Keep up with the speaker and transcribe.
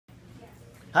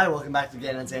Hi, welcome back to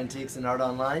Gannon's Antiques and Art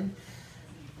Online.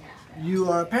 You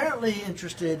are apparently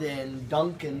interested in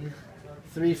Duncan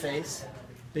three-face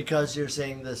because you're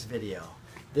seeing this video.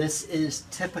 This is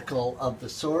typical of the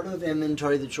sort of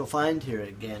inventory that you'll find here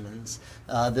at Gannon's.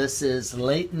 This is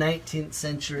late 19th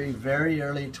century, very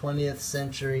early 20th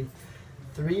century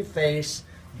three-face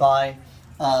by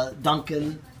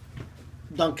Duncan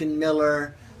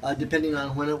Miller. Depending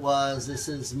on when it was, this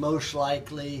is most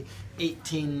likely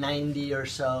 1890 or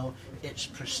so. It's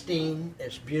pristine,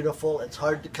 it's beautiful, it's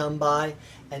hard to come by,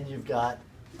 and you've got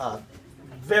a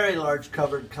very large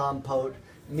covered Compote,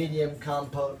 medium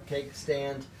Compote cake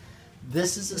stand.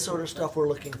 This is the sort of stuff we're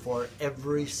looking for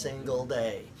every single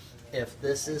day. If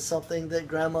this is something that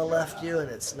Grandma left you and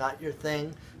it's not your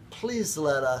thing, please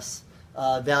let us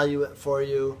value it for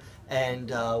you, and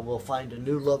we'll find a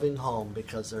new loving home,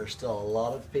 because there are still a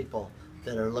lot of people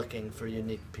that are looking for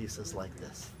unique pieces like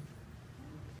this.